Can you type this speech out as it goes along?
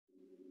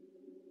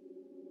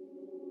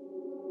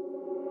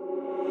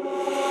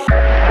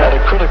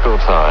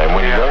critical time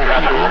when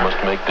young people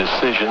must make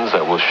decisions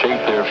that will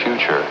shape their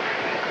future.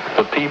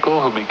 The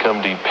people who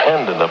become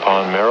dependent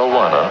upon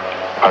marijuana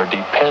are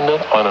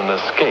dependent on an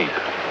escape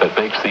that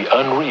makes the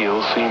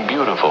unreal seem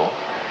beautiful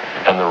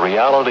and the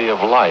reality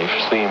of life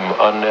seem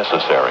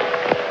unnecessary.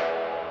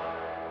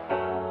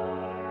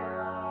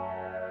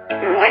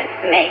 What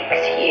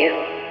makes you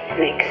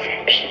an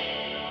exception?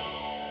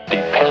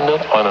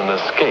 Dependent on an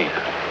escape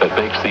that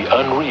makes the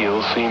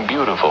unreal seem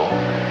beautiful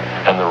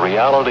and the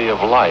reality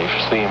of life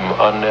seem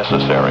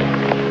unnecessary.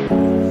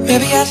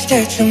 Maybe I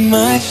stare too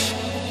much,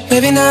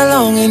 maybe not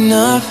long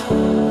enough.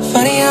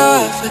 Funny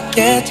how I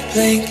forget to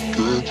blink.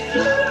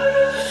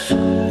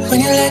 When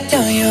you let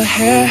down your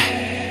hair,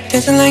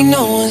 dancing like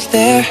no one's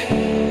there.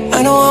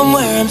 I know I'm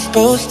where I'm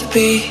supposed to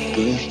be.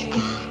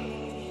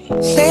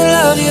 Say I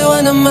love you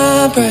under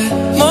my breath,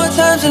 more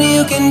times than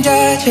you can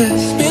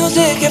digest.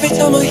 Music every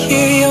time I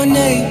hear your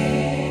name.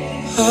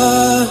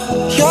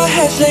 Your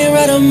head's laying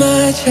right on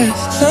my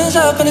chest. Sun's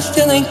up and I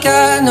still ain't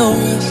got no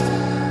rest.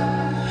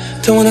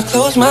 Don't wanna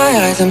close my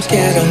eyes, I'm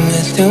scared I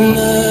miss too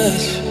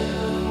much.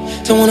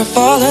 Don't wanna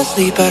fall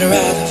asleep, I'd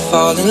rather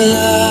fall in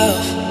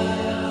love.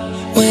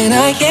 When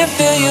I can't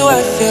feel you,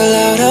 I feel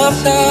out of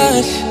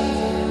touch.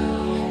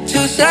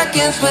 2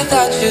 seconds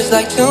without you's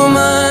like 2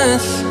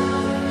 months.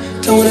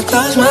 Don't wanna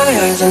close my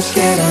eyes, I'm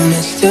scared I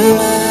miss too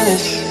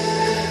much.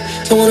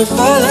 Don't wanna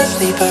fall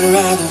asleep, I'd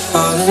rather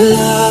fall in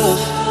love.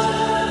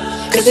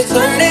 Cause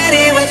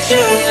eternity with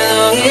you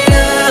long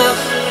enough.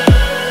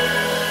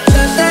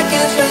 2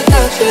 seconds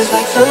without you's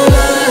like 2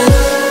 months.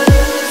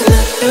 And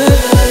that's too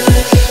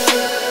much.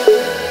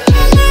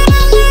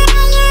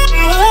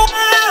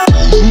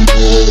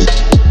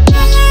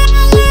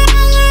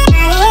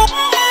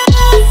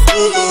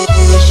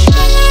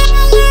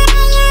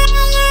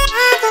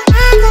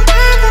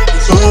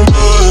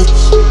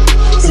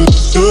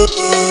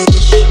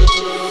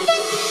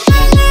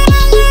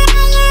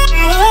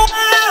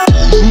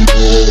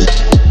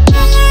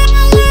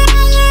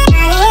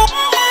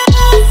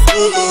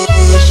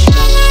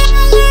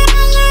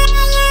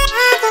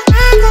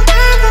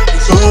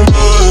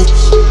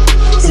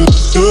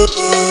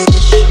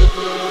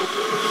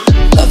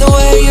 Love the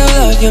way you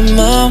love your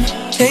mom,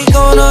 take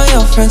on all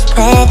your friends'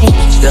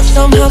 problems, still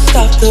somehow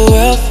stop the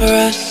world for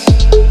us.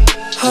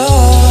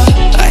 Oh,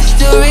 I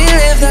still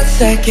relive that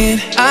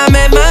second I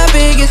made my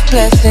biggest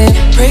blessing.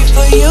 Pray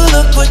for you,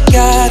 look what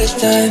God has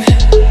done.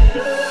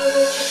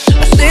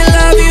 I say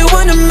love you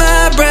under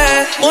my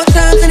breath, more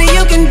times than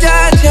you can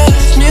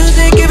digest.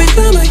 Music every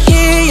time I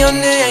hear your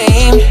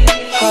name.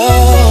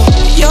 Oh,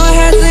 your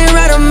head's laying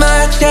right on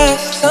my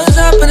chest. Sun's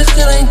up and I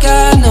still ain't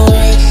got no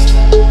rest.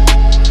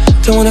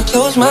 Don't wanna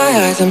close my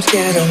eyes, I'm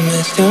scared I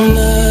miss too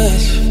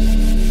much.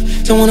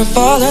 Don't wanna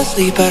fall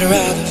asleep, I'd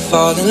rather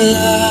fall in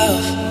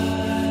love.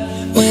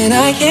 When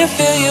I can't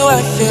feel you,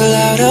 I feel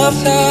out of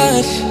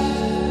touch.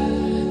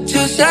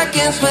 2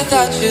 seconds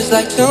without you's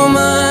like 2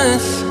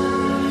 months.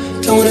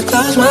 Don't wanna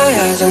close my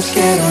eyes, I'm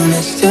scared I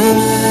miss too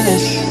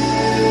much.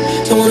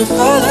 Don't wanna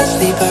fall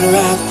asleep, I'd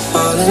rather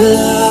fall in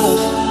love.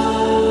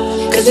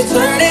 Cause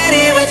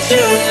eternity with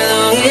you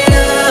long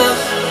enough.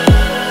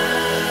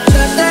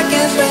 2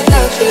 seconds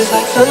without you's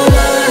like 2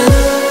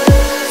 months.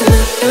 And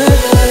that's too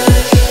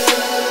much.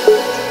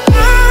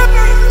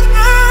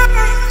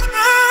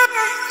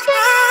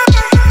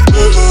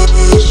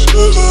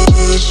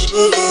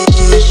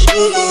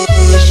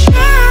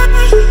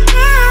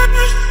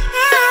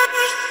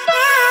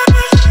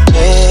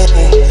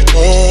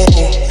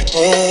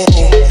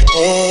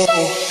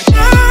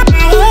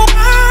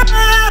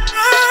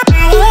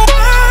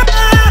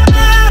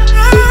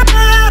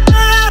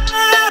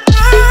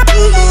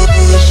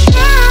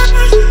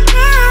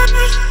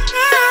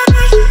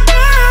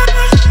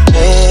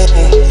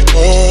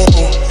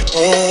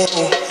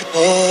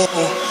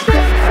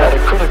 At a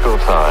critical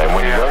time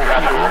when young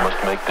people must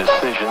make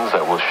decisions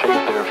that will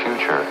shape their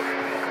future,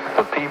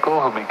 the people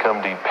who become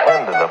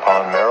dependent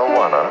upon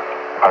marijuana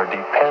are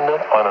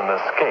dependent on an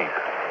escape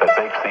that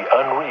makes the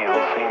unreal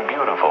seem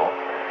beautiful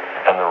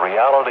and the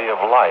reality of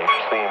life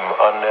seem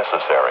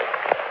unnecessary.